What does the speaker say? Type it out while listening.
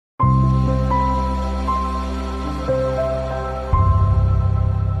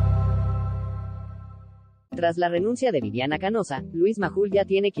Tras la renuncia de Viviana Canosa, Majul ya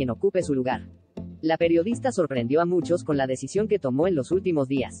tiene quien ocupe su lugar. La periodista sorprendió a muchos con la decisión que tomó en los últimos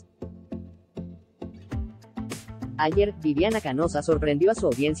días. Ayer, Viviana Canosa sorprendió a su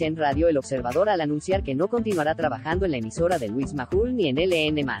audiencia en Radio El Observador al anunciar que no continuará trabajando en la emisora de Majul ni en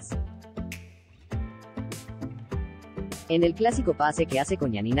LN+. En el clásico pase que hace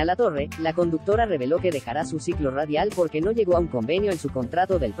con Yanina Latorre, la conductora reveló que dejará su ciclo radial porque no llegó a un convenio en su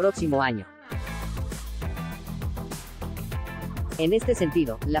contrato del próximo año. En este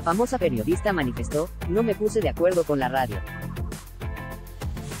sentido, la famosa periodista manifestó: "No me puse de acuerdo con la radio.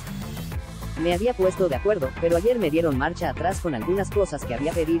 Me había puesto de acuerdo, pero ayer me dieron marcha atrás con algunas cosas que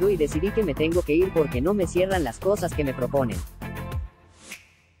había pedido y decidí que me tengo que ir porque no me cierran las cosas que me proponen".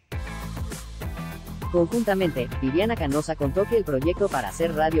 Conjuntamente, Viviana Canosa contó que el proyecto para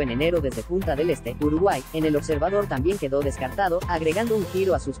hacer radio en enero desde Punta del Este, Uruguay, en El Observador también quedó descartado, agregando un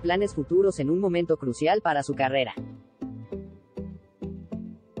giro a sus planes futuros en un momento crucial para su carrera.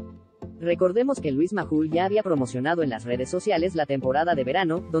 Recordemos que Majul ya había promocionado en las redes sociales la temporada de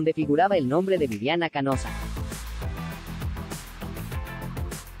verano, donde figuraba el nombre de Viviana Canosa.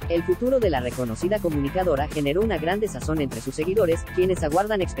 El futuro de la reconocida comunicadora generó una gran desazón entre sus seguidores, quienes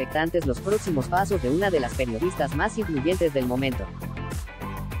aguardan expectantes los próximos pasos de una de las periodistas más influyentes del momento.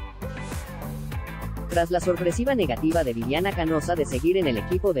 Tras la sorpresiva negativa de Viviana Canosa de seguir en el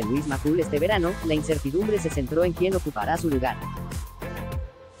equipo de Majul este verano, la incertidumbre se centró en quién ocupará su lugar.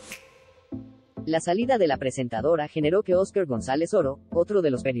 La salida de la presentadora generó que Óscar González Oro, otro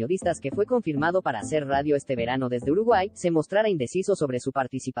de los periodistas que fue confirmado para hacer radio este verano desde Uruguay, se mostrara indeciso sobre su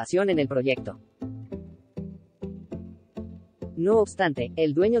participación en el proyecto. No obstante,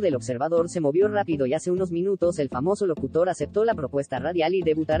 el dueño del Observador se movió rápido y hace unos minutos el famoso locutor aceptó la propuesta radial y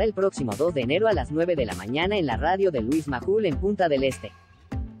debutará el próximo 2 de enero a las 9 de la mañana en la radio de Majul en Punta del Este.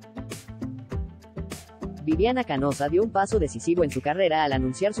 Viviana Canosa dio un paso decisivo en su carrera al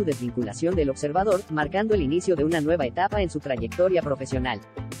anunciar su desvinculación del Observador, marcando el inicio de una nueva etapa en su trayectoria profesional.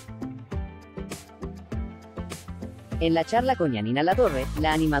 En la charla con Yanina Latorre,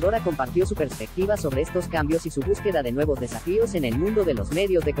 la animadora compartió su perspectiva sobre estos cambios y su búsqueda de nuevos desafíos en el mundo de los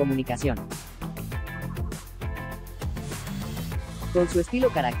medios de comunicación. Con su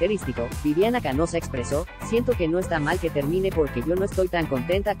estilo característico, Viviana Canosa expresó: "Siento que no está mal que termine porque yo no estoy tan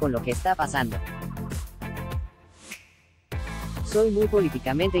contenta con lo que está pasando. Soy muy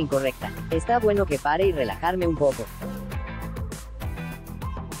políticamente incorrecta. Está bueno que pare y relajarme un poco".